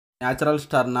Natural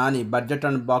star Nani, budget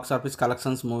and box office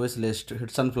collections movies list,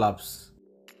 hits and flops.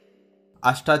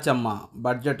 Ashta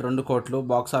budget 2 కోట్లు,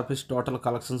 box office total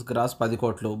collections gross 10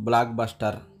 కోట్లు,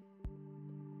 blockbuster.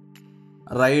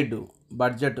 Ride,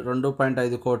 budget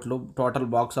 2.5 కోట్లు, total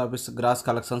box office gross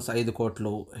collections 5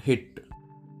 కోట్లు, hit.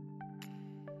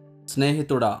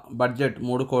 స్నేహితుడా, budget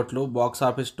 3 కోట్లు, box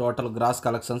office total gross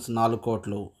collections 4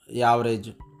 కోట్లు,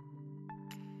 average.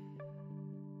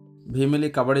 Bheemili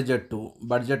kabaddi జట్టు,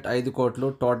 budget 5 కోట్లు,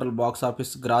 total box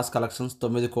office gross collections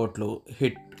 9 కోట్లు,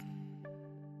 హిట్.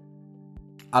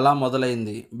 అలా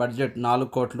మొదలైంది, బడ్జెట్ 4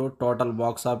 కోట్లు, total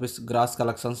box office gross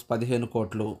collections 15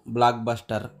 కోట్లు, బ్లాక్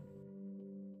బస్టర్.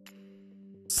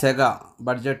 సెగ,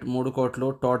 బడ్జెట్ 3 కోట్లు,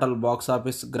 total box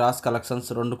office gross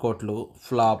collections 2 కోట్లు,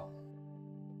 ఫ్లాప్.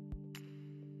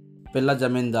 పిల్ల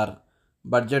జమీందార్,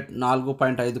 బడ్జెట్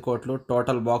 4.5 కోట్లు,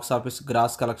 total box office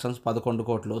gross collections 11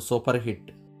 కోట్లు, సూపర్ హిట్.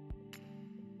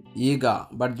 ఈగ,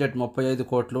 బడ్జెట్ 35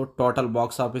 కోట్లు, total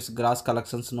box office gross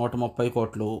collections 130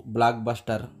 కోట్లు, బ్లాక్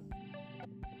బస్టర్.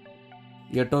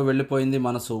 ఎటో వెళ్ళిపోయింది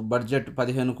మనసు, బడ్జెట్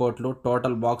 15 కోట్లు,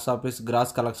 total box office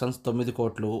gross collections 9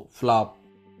 కోట్లు, ఫ్లాప్.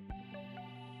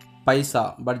 పైసా,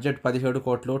 బడ్జెట్ 17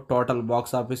 కోట్లు, total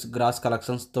box office gross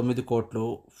collections 9 కోట్లు,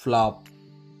 ఫ్లాప్.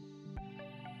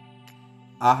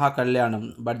 ఆహా కళ్యాణం,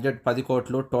 బడ్జెట్ 10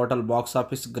 కోట్లు, total box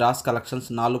office gross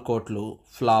collections 4 కోట్లు,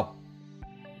 ఫ్లాప్.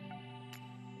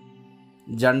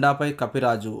 జెండాపై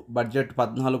కపిరాజు, బడ్జెట్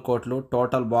 14 కోట్లు,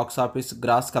 total box office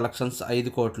gross collections 5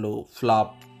 కోట్లు,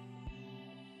 ఫ్లాప్.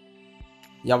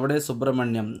 ఎవడే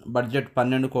సుబ్రహ్మణ్యం, బడ్జెట్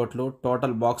 12 కోట్లు,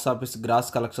 total box office gross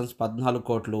collections 14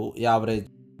 కోట్లు, యావరేజ్.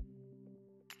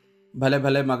 భలే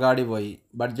భలే మగాడివోయ్,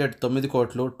 బడ్జెట్ 9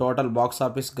 కోట్లు, total box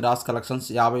office gross collections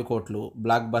 50 కోట్లు,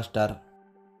 బ్లాక్ బస్టర్.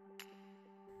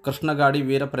 కృష్ణగాడి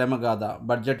వీర ప్రేమగాథ,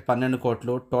 బడ్జెట్ 12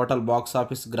 కోట్లు, total box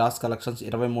office gross collections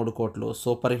 23 కోట్లు,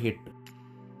 సూపర్ హిట్.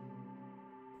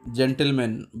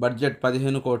 జెంటిల్మెన్, బడ్జెట్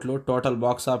 15 కోట్లు, total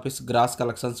box office gross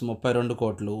collections 32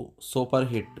 కోట్లు, సూపర్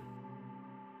హిట్.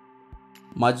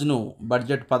 మజ్ను,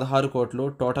 బడ్జెట్ 16 కోట్లు,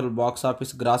 total box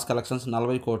office gross collections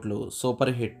 40 కోట్లు,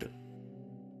 super hit.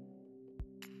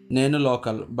 నేను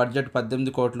local, budget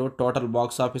 18 కోట్లు, total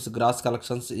box office gross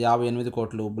collections 58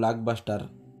 కోట్లు, block buster.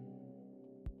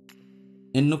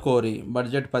 నిన్ను కోరి,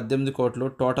 బడ్జెట్ 18 కోట్లు,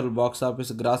 total box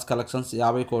office gross collections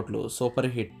 50 కోట్లు, super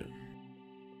hit.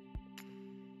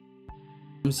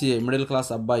 MCA middle class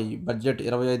అబ్బాయి, బడ్జెట్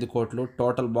 25 కోట్లు,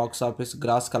 total box office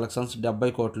gross collections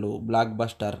 70 కోట్లు, బ్లాక్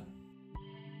బస్టర్.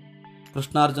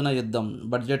 కృష్ణార్జున యుద్ధం,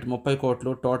 బడ్జెట్ 30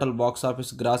 కోట్లు, total box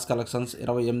office gross collections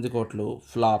 28 కోట్లు,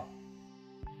 ఫ్లాప్.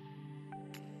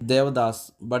 దేవదాస్,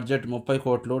 బడ్జెట్ 30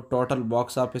 కోట్లు, total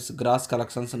box office gross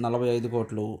collections 45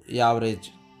 కోట్లు, average.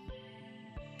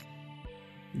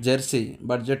 Jersey,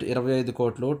 budget 25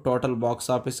 కోట్లు, total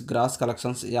box office gross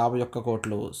collections 51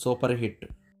 కోట్లు, super hit.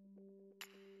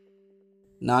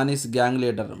 Nani's gang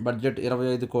leader, budget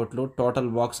 25 కోట్లు, total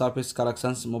box office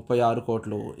collections 36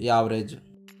 కోట్లు, average.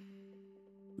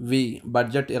 వి,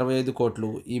 budget 25 కోట్లు,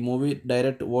 ఈ movie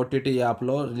direct OTT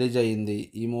యాప్లో రిలీజ్ అయ్యింది,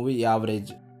 ఈ మూవీ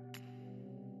యావరేజ్.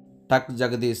 టక్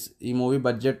జగదీష్, ఈ మూవీ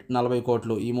బడ్జెట్ 40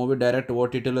 కోట్లు, ఈ మూవీ డైరెక్ట్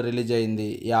ఓటీటీలో రిలీజ్ అయ్యింది,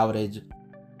 యావరేజ్.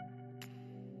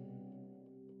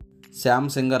 శ్యామ్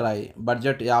సింగరాయ్,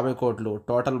 బడ్జెట్ 50 కోట్లు,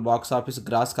 total box office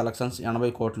gross collections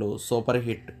 80 కోట్లు, సూపర్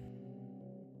హిట్.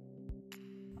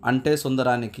 అంటే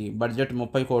సుందరానికి, బడ్జెట్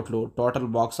 30 కోట్లు, total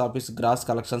box office gross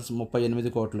collections 38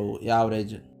 కోట్లు,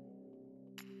 యావరేజ్.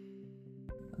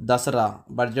 దసరా,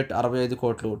 బడ్జెట్ 65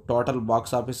 కోట్లు, total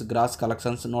box office gross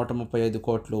collections 135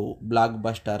 కోట్లు, బ్లాక్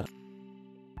బస్టర్.